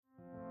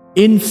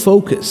In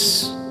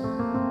focus,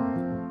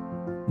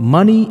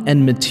 money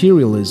and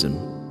materialism,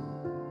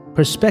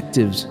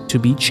 perspectives to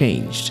be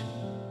changed.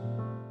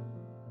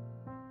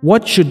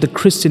 What should the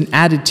Christian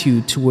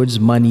attitude towards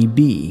money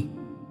be?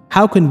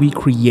 How can we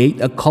create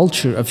a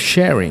culture of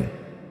sharing?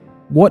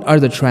 What are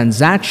the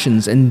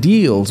transactions and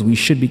deals we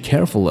should be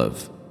careful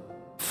of?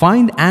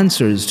 Find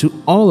answers to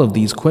all of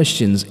these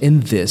questions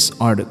in this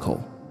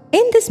article.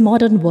 In this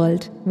modern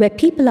world, where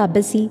people are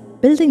busy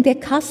building their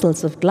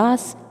castles of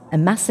glass,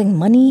 amassing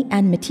money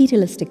and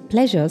materialistic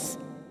pleasures,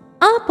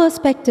 our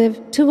perspective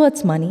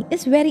towards money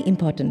is very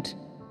important.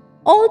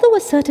 Although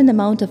a certain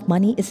amount of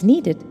money is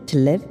needed to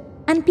live,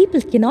 and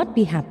people cannot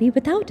be happy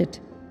without it,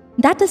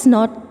 that is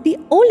not the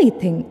only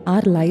thing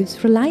our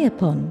lives rely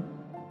upon.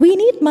 We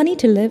need money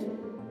to live,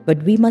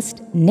 but we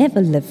must never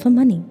live for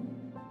money.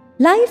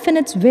 Life in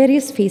its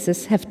various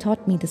phases have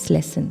taught me this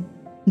lesson.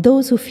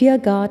 Those who fear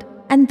God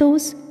and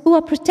those who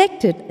are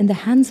protected in the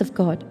hands of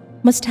God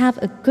must have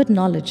a good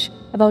knowledge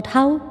about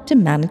how to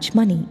manage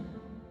money.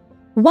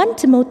 1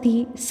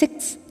 Timothy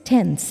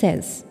 6:10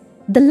 says,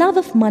 "The love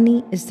of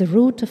money is the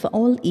root of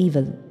all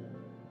evil."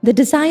 The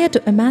desire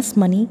to amass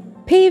money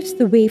paves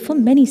the way for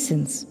many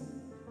sins.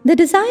 The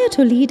desire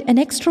to lead an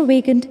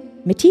extravagant,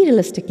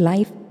 materialistic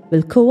life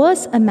will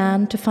coerce a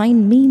man to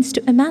find means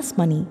to amass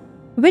money,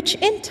 which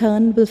in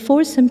turn will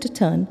force him to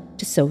turn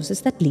to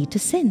sources that lead to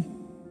sin.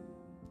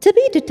 To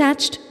be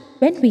detached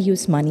when we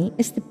use money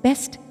is the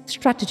best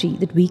strategy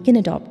that we can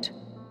adopt.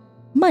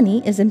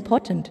 Money is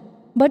important,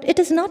 but it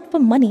is not for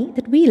money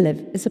that we live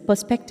is a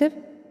perspective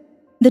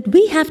that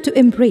we have to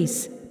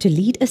embrace to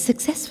lead a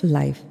successful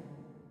life.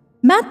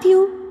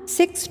 Matthew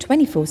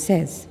 6:24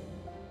 says,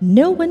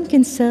 "No one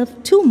can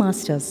serve two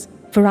masters,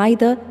 for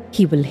either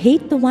he will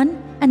hate the one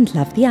and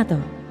love the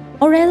other,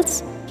 or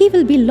else he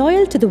will be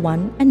loyal to the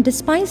one and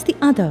despise the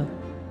other.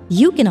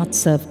 You cannot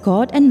serve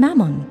God and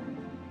mammon."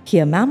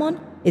 Here mammon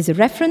is a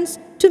reference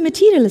to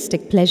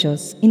materialistic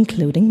pleasures,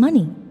 including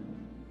money.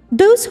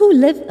 Those who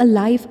live a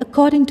life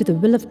according to the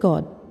will of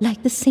God,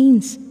 like the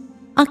saints,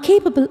 are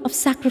capable of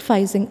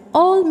sacrificing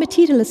all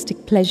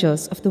materialistic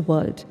pleasures of the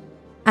world,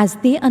 as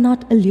they are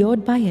not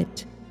allured by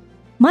it.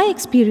 My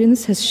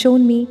experience has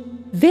shown me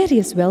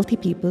various wealthy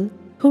people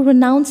who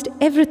renounced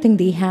everything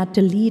they had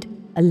to lead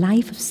a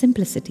life of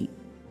simplicity.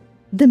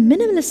 The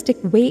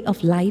minimalistic way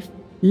of life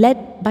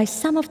led by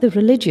some of the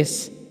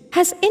religious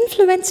has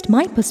influenced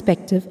my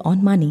perspective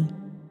on money.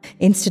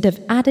 Instead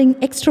of adding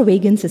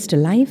extravagances to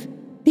life,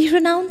 they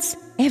renounce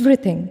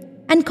everything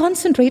and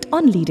concentrate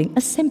on leading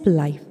a simple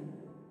life.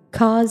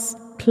 Cars,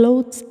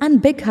 clothes,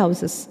 and big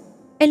houses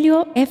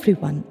allure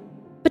everyone,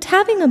 but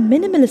having a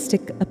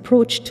minimalistic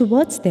approach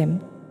towards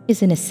them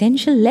is an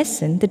essential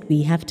lesson that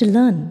we have to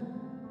learn.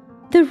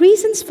 The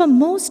reasons for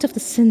most of the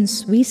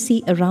sins we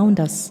see around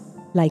us,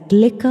 like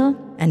liquor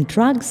and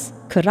drugs,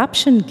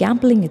 corruption,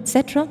 gambling,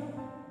 etc.,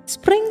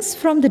 springs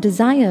from the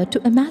desire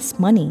to amass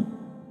money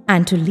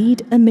and to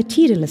lead a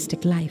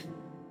materialistic life.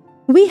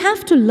 We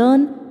have to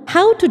learn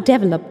how to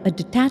develop a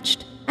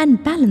detached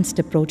and balanced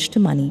approach to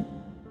money.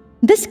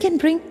 This can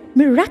bring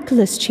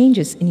miraculous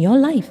changes in your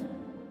life.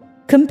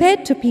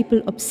 Compared to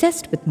people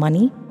obsessed with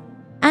money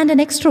and an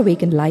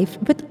extravagant life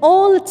with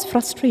all its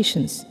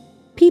frustrations,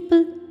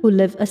 people who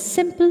live a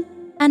simple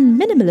and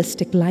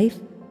minimalistic life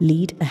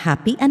lead a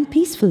happy and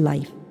peaceful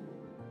life.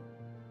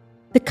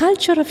 The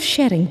culture of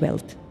sharing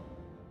wealth.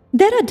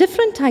 There are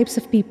different types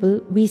of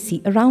people we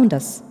see around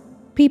us.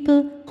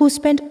 People who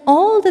spend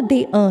all that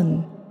they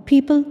earn,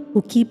 people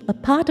who keep a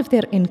part of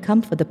their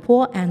income for the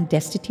poor and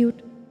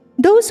destitute,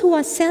 those who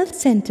are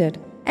self-centered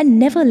and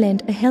never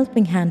lend a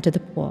helping hand to the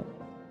poor.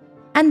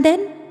 And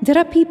then there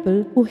are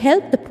people who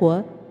help the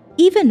poor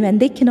even when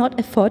they cannot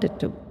afford it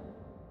to.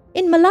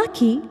 In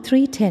Malachi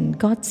 3:10,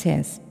 God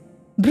says,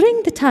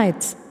 "Bring the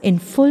tithes in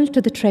full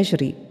to the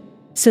treasury,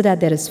 so that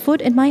there is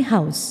food in my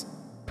house.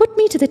 Put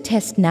me to the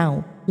test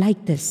now,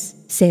 like this,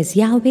 says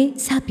Yahweh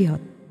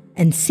Sabaoth,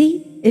 and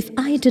see if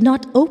I do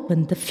not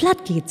open the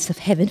floodgates of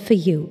heaven for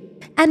you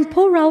and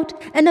pour out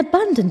an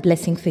abundant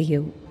blessing for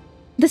you."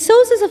 The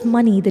sources of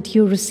money that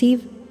you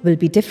receive will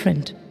be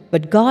different,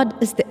 but God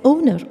is the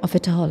owner of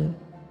it all.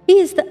 He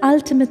is the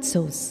ultimate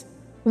source.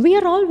 We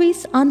are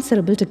always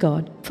answerable to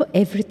God for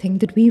everything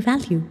that we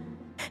value.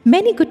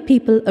 Many good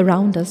people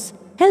around us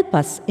help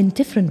us in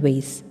different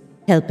ways,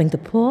 helping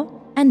the poor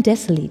and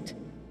desolate,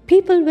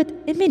 people with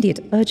immediate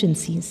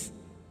urgencies,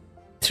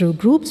 through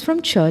groups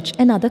from church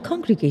and other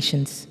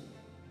congregations.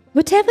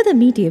 Whatever the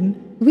medium,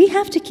 we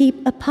have to keep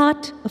a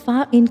part of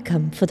our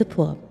income for the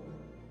poor.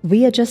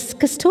 We are just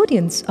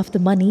custodians of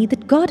the money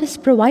that God has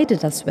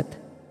provided us with.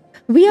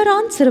 We are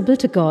answerable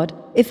to God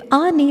if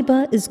our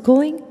neighbor is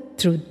going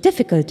through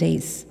difficult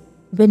days.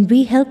 When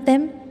we help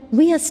them,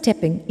 we are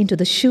stepping into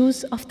the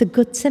shoes of the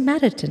Good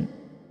Samaritan.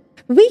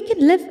 We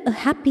can live a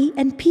happy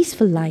and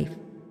peaceful life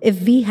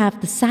if we have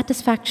the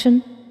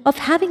satisfaction of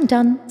having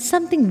done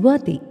something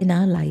worthy in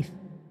our life.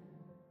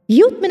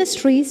 Youth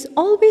ministries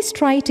always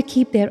try to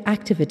keep their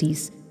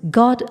activities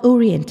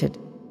God-oriented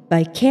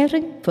by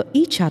caring for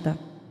each other.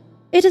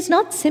 It is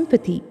not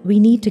sympathy we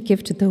need to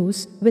give to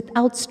those with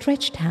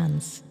outstretched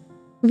hands.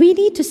 We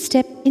need to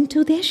step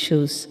into their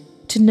shoes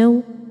to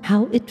know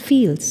how it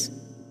feels.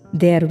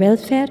 Their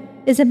welfare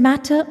is a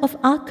matter of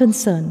our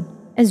concern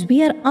as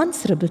we are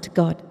answerable to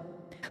God.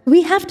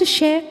 We have to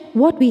share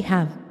what we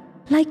have,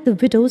 like the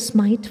widow's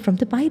mite from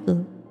the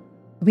Bible.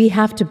 We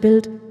have to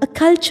build a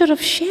culture of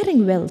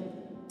sharing wealth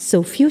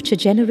so future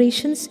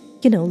generations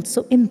can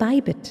also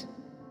imbibe it.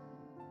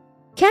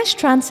 Cash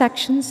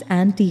transactions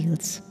and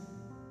deals.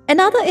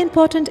 Another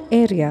important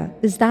area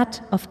is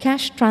that of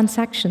cash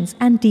transactions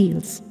and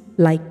deals,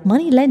 like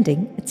money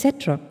lending,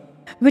 etc.,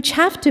 which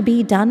have to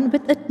be done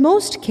with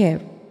utmost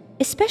care,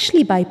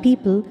 especially by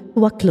people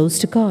who are close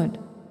to God.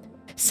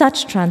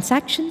 Such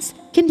transactions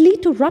can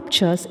lead to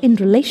ruptures in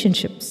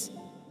relationships.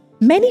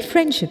 Many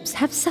friendships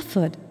have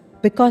suffered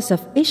because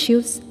of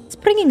issues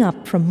springing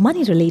up from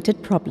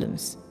money-related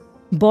problems.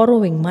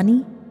 Borrowing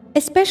money,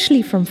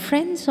 especially from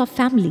friends or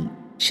family,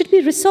 should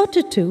be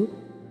resorted to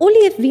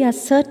only if we are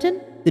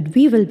certain that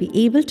we will be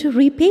able to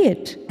repay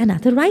it and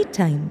at the right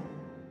time.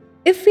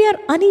 If we are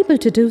unable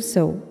to do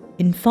so,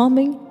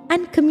 informing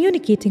and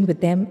communicating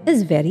with them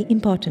is very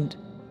important.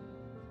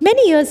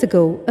 Many years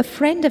ago, a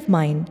friend of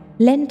mine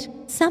lent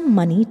some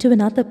money to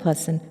another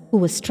person who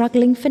was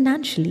struggling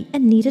financially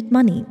and needed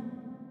money.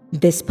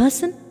 This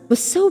person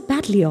was so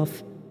badly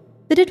off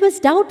that it was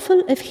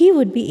doubtful if he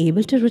would be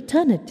able to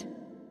return it.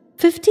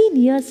 15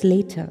 years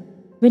later,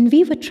 when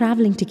we were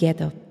traveling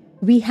together,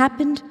 we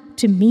happened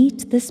to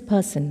meet this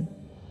person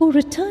who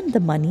returned the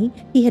money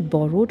he had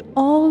borrowed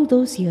all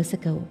those years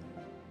ago.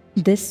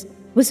 This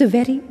was a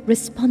very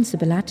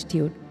responsible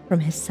attitude from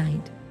his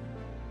side.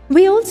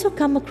 We also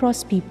come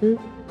across people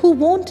who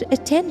won't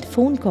attend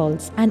phone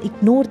calls and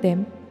ignore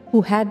them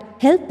who had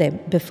helped them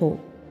before.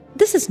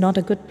 This is not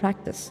a good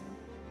practice.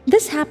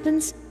 This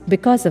happens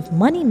because of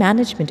money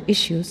management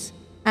issues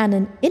and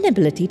an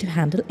inability to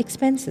handle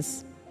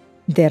expenses.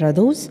 There are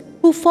those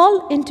who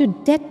fall into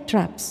debt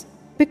traps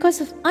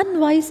because of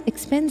unwise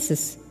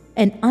expenses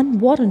and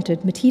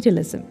unwarranted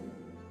materialism.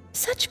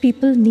 Such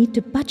people need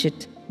to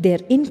budget their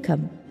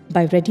income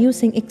by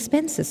reducing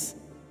expenses,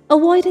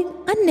 avoiding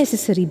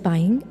unnecessary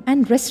buying,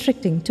 and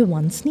restricting to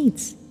one's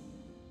needs.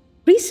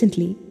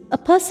 Recently, a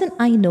person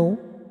I know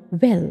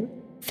well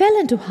fell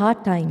into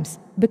hard times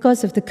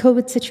because of the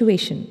COVID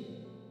situation.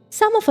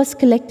 Some of us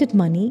collected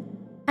money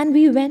and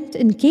we went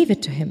and gave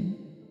it to him.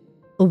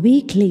 A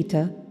week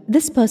later,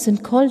 this person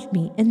called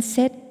me and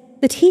said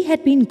that he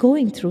had been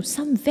going through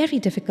some very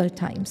difficult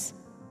times,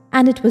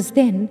 and it was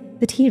then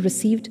that he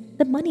received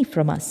the money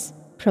from us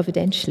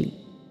providentially.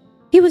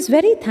 He was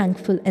very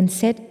thankful and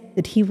said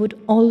that he would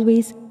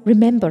always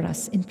remember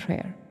us in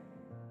prayer.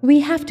 We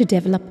have to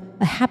develop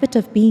a habit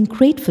of being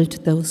grateful to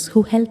those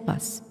who help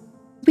us.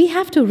 We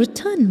have to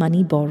return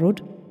money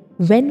borrowed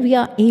when we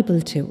are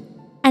able to,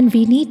 and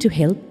we need to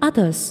help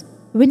others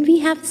when we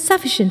have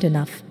sufficient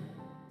enough,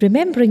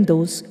 remembering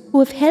those who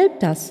have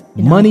helped us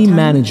in Money our time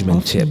management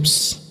of need.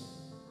 tips.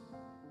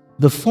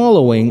 The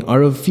following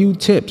are a few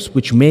tips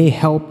which may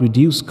help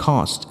reduce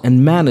cost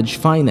and manage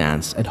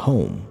finance at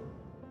home.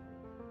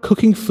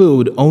 Cooking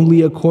food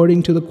only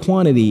according to the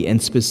quantity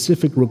and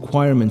specific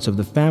requirements of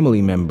the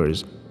family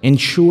members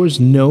ensures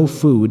no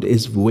food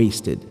is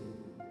wasted.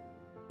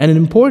 And an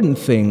important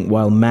thing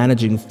while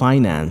managing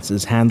finance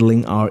is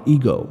handling our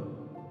ego.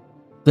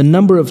 The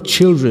number of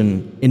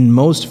children in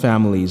most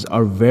families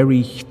are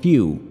very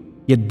few,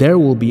 yet there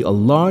will be a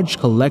large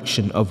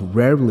collection of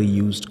rarely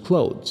used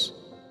clothes.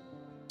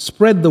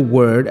 Spread the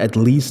word, at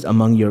least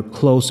among your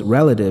close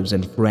relatives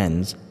and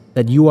friends,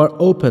 that you are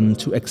open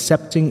to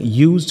accepting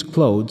used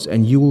clothes,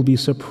 and you will be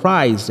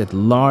surprised at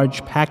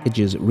large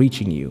packages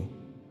reaching you.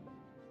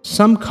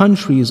 Some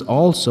countries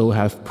also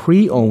have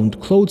pre-owned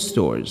clothes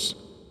stores.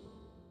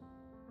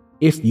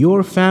 If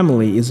your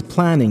family is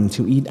planning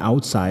to eat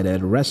outside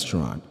at a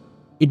restaurant,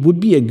 it would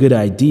be a good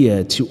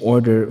idea to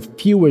order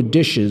fewer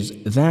dishes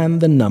than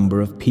the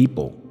number of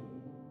people.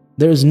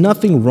 There is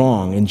nothing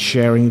wrong in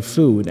sharing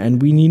food,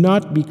 and we need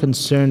not be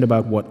concerned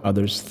about what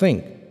others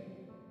think.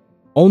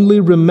 Only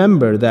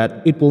remember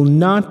that it will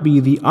not be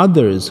the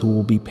others who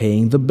will be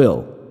paying the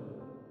bill.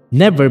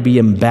 Never be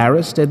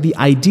embarrassed at the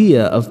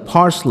idea of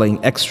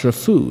parceling extra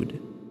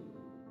food.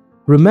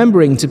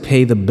 Remembering to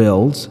pay the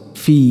bills,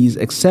 fees,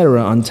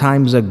 etc. on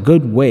time is a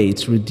good way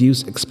to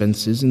reduce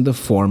expenses in the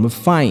form of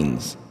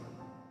fines.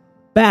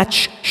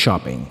 Batch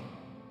shopping.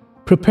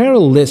 Prepare a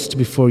list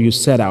before you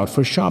set out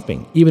for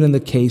shopping, even in the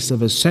case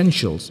of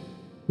essentials,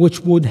 which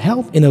would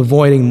help in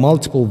avoiding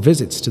multiple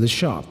visits to the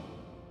shop.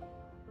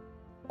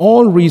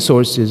 All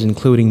resources,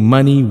 including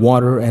money,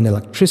 water, and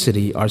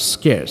electricity, are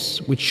scarce,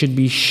 which should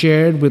be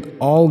shared with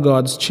all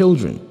God's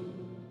children.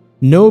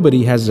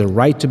 Nobody has the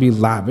right to be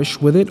lavish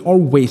with it or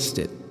waste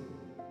it.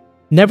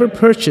 Never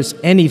purchase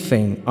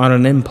anything on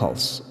an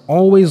impulse.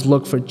 Always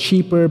look for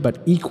cheaper but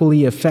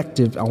equally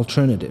effective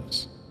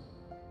alternatives.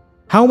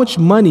 How much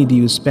money do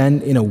you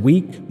spend in a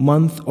week,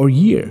 month, or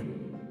year?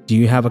 Do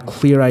you have a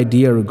clear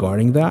idea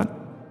regarding that?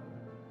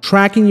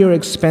 Tracking your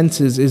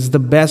expenses is the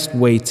best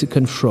way to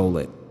control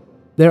it.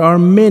 There are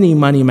many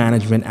money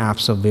management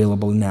apps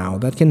available now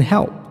that can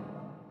help.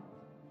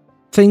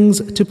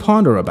 Things to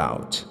ponder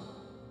about.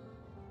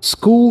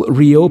 School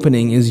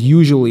reopening is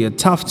usually a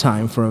tough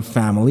time for a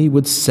family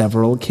with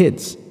several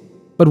kids.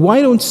 But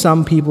why don't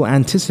some people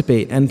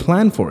anticipate and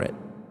plan for it?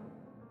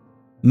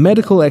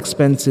 Medical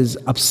expenses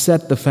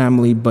upset the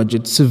family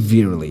budget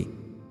severely.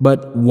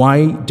 But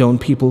why don't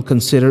people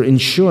consider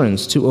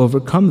insurance to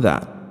overcome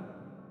that?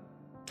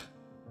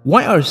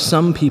 Why are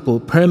some people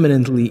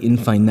permanently in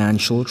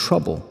financial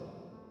trouble?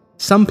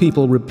 Some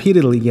people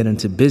repeatedly get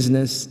into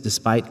business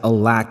despite a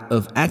lack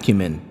of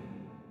acumen.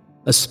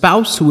 A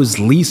spouse who is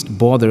least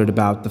bothered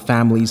about the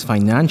family's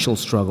financial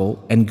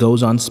struggle and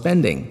goes on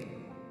spending.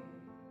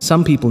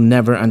 Some people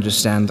never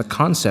understand the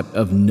concept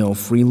of no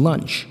free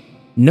lunch.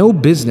 No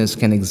business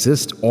can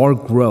exist or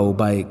grow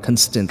by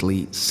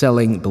constantly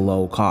selling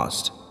below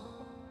cost.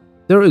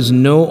 There is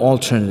no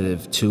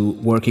alternative to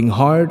working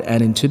hard,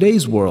 and in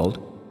today's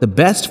world, the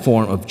best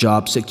form of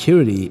job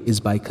security is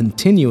by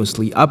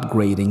continuously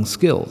upgrading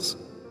skills.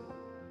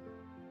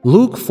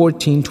 Luke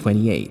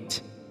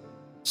 14:28.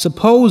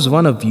 Suppose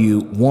one of you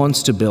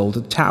wants to build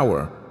a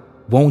tower.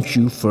 Won't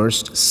you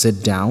first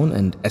sit down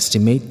and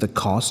estimate the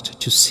cost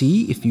to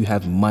see if you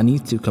have money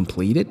to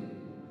complete it?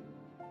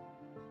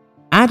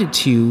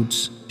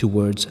 Attitudes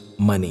towards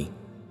money.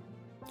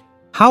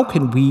 How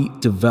can we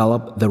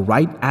develop the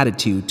right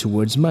attitude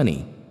towards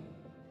money?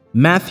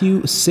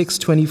 Matthew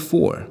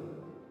 6:24.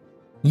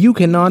 You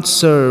cannot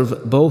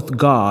serve both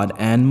God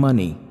and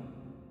money.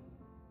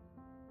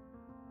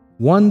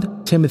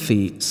 1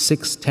 Timothy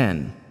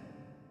 6:10.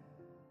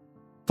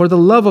 For the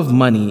love of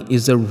money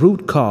is the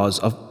root cause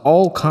of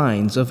all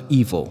kinds of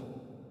evil.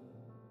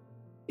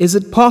 Is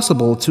it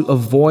possible to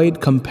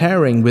avoid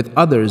comparing with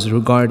others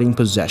regarding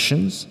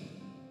possessions?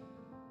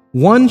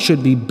 One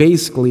should be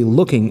basically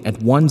looking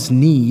at one's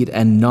need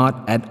and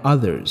not at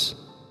others.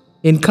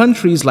 In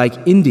countries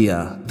like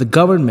India, the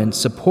government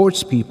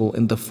supports people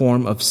in the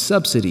form of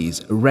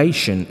subsidies,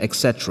 ration,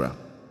 etc.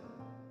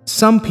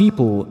 Some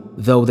people,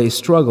 though they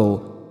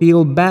struggle,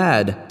 feel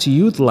bad to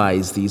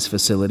utilize these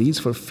facilities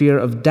for fear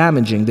of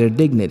damaging their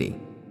dignity.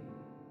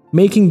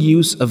 Making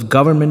use of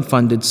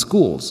government-funded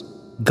schools,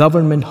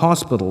 government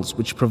hospitals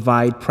which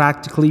provide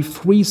practically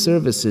free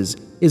services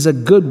is a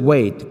good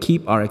way to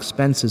keep our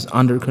expenses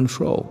under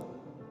control.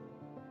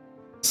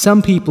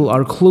 Some people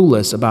are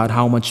clueless about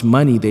how much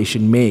money they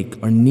should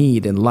make or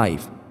need in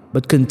life,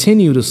 but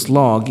continue to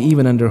slog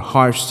even under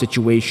harsh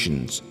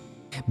situations.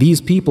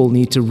 These people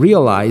need to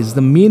realize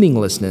the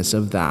meaninglessness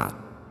of that.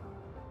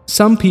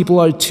 Some people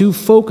are too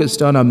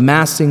focused on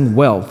amassing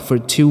wealth for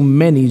too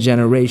many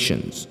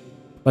generations,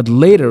 but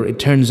later it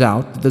turns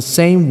out that the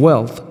same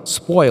wealth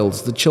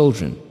spoils the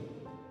children.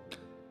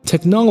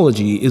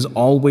 Technology is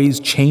always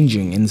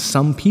changing, and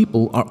some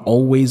people are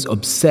always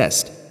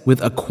obsessed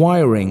with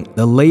acquiring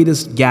the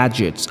latest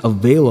gadgets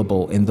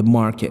available in the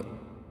market.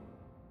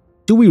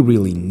 Do we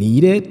really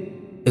need it?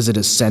 Is it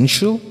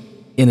essential?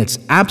 In its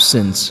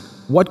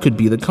absence, what could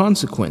be the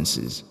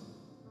consequences?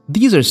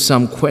 These are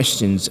some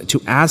questions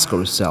to ask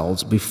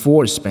ourselves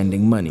before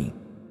spending money.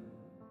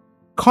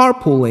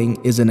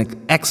 Carpooling is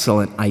an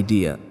excellent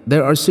idea.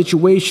 There are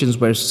situations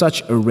where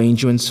such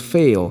arrangements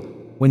fail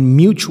when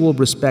mutual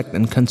respect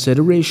and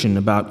consideration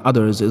about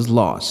others is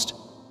lost.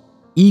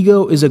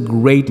 Ego is a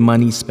great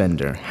money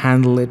spender.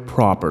 Handle it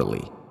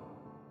properly.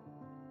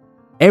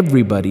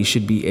 Everybody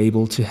should be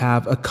able to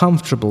have a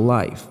comfortable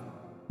life.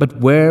 But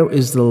where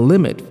is the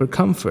limit for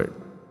comfort?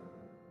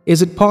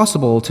 Is it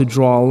possible to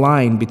draw a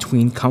line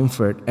between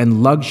comfort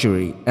and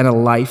luxury and a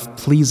life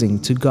pleasing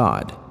to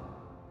God?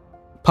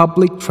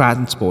 Public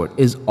transport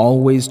is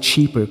always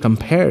cheaper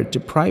compared to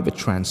private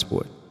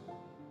transport.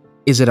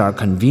 Is it our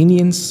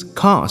convenience,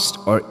 cost,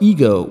 or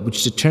ego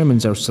which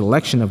determines our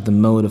selection of the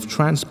mode of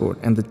transport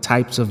and the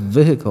types of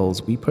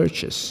vehicles we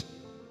purchase?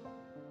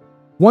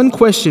 One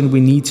question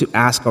we need to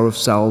ask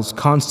ourselves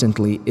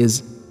constantly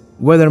is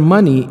whether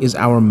money is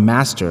our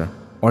master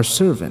or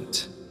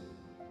servant.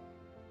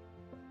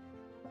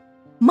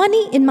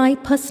 Money in my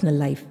personal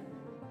life.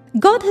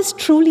 God has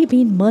truly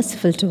been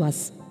merciful to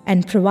us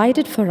and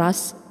provided for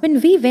us when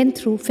we went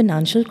through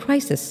financial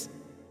crisis.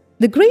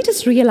 The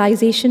greatest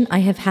realization I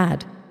have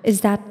had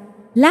is that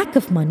lack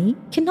of money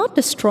cannot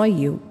destroy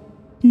you.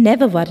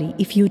 Never worry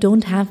if you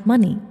don't have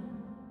money.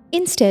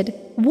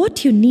 Instead,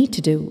 what you need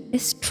to do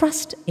is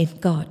trust in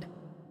God.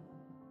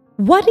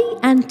 Worry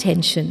and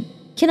tension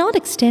cannot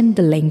extend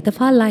the length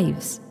of our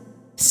lives.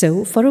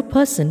 So, for a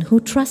person who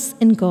trusts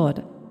in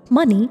God,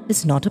 money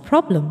is not a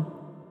problem.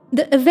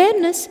 The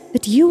awareness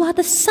that you are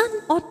the son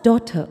or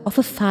daughter of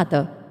a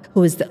Father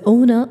who is the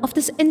owner of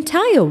this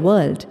entire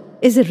world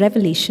is a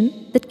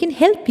revelation that can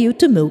help you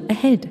to move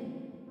ahead.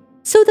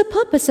 So the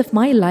purpose of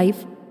my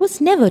life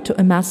was never to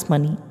amass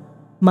money.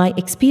 My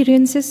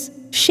experiences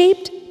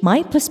shaped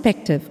my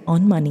perspective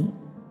on money.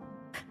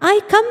 I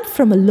come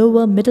from a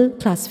lower middle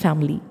class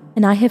family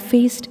and I have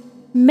faced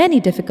many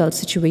difficult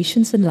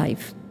situations in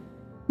life.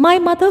 My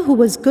mother, who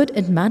was good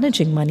at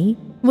managing money,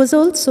 was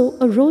also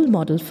a role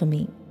model for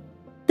me.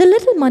 The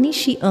little money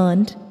she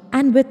earned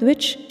and with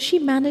which she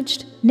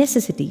managed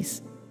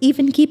necessities,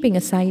 even keeping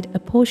aside a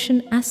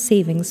portion as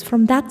savings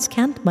from that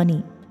scant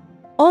money,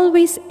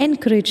 always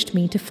encouraged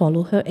me to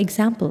follow her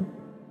example.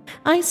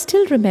 I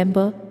still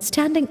remember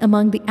standing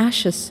among the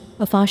ashes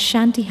of our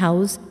shanty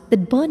house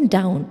that burned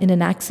down in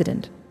an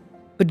accident.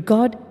 But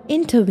God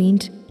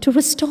intervened to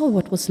restore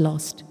what was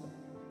lost.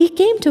 He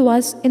came to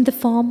us in the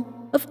form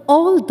of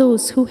all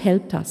those who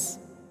helped us.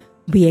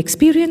 We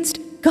experienced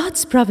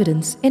God's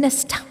providence in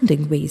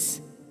astounding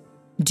ways.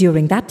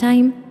 During that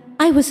time,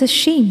 I was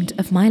ashamed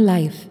of my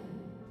life.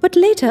 But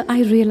later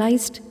I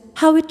realized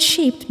how it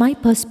shaped my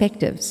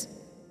perspectives.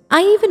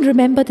 I even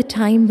remember the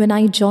time when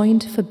I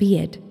joined for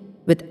B.Ed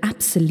with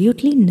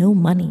absolutely no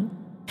money.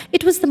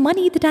 It was the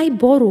money that I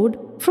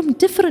borrowed from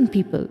different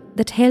people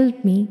that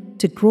helped me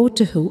to grow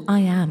to who I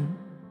am.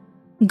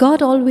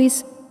 God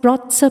always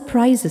brought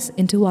surprises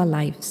into our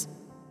lives.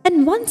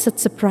 And one such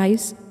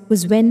surprise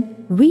was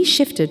when we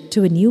shifted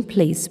to a new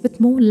place with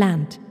more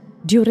land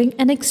during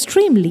an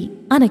extremely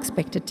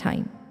unexpected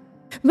time.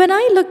 When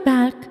I look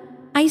back,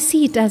 I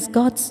see it as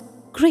God's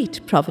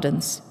great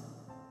providence.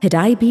 Had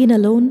I been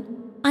alone,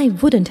 I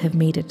wouldn't have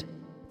made it.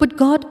 But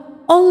God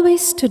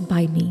always stood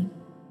by me.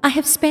 I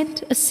have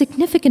spent a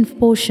significant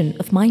portion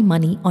of my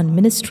money on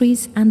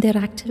ministries and their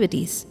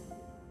activities.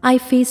 I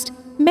faced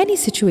many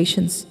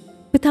situations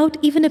without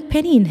even a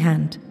penny in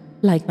hand,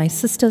 like my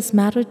sister's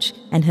marriage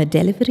and her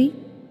delivery,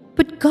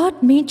 but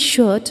God made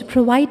sure to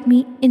provide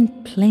me in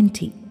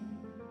plenty.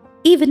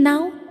 Even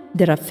now,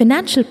 there are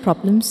financial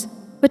problems,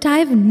 but I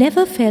have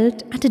never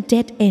felt at a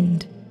dead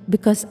end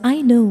because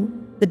I know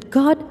that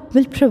God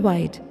will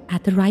provide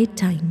at the right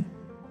time.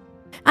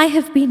 I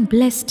have been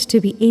blessed to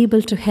be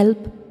able to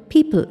help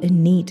people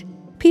in need,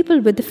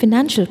 people with the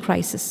financial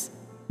crisis,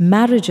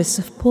 marriages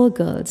of poor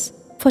girls,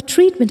 for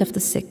treatment of the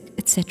sick,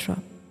 etc.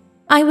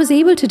 I was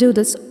able to do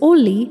this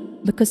only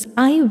because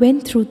I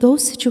went through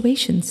those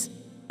situations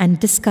and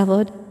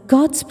discovered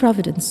God's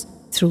providence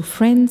through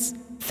friends,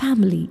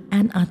 family,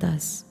 and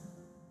others.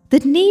 The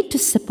need to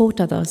support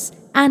others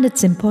and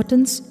its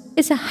importance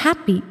is a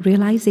happy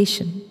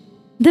realization.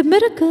 The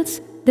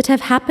miracles that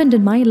have happened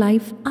in my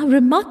life are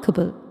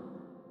remarkable.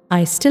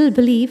 I still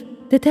believe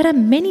that there are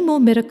many more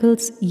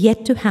miracles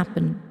yet to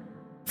happen.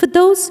 For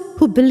those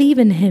who believe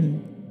in Him,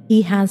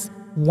 He has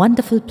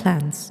wonderful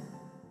plans.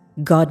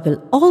 God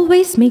will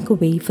always make a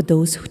way for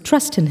those who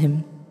trust in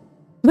Him.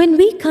 When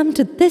we come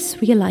to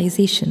this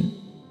realization,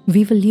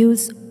 we will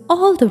use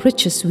all the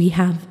riches we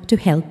have to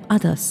help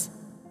others.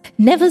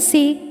 Never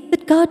say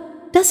that God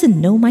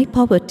doesn't know my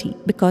poverty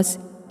because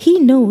He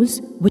knows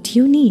what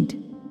you need.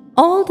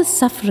 All the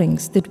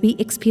sufferings that we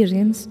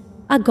experience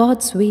are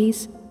God's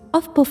ways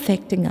of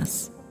perfecting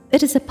us.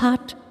 It is a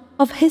part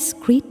of His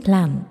great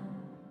plan.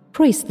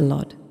 Praise the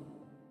Lord.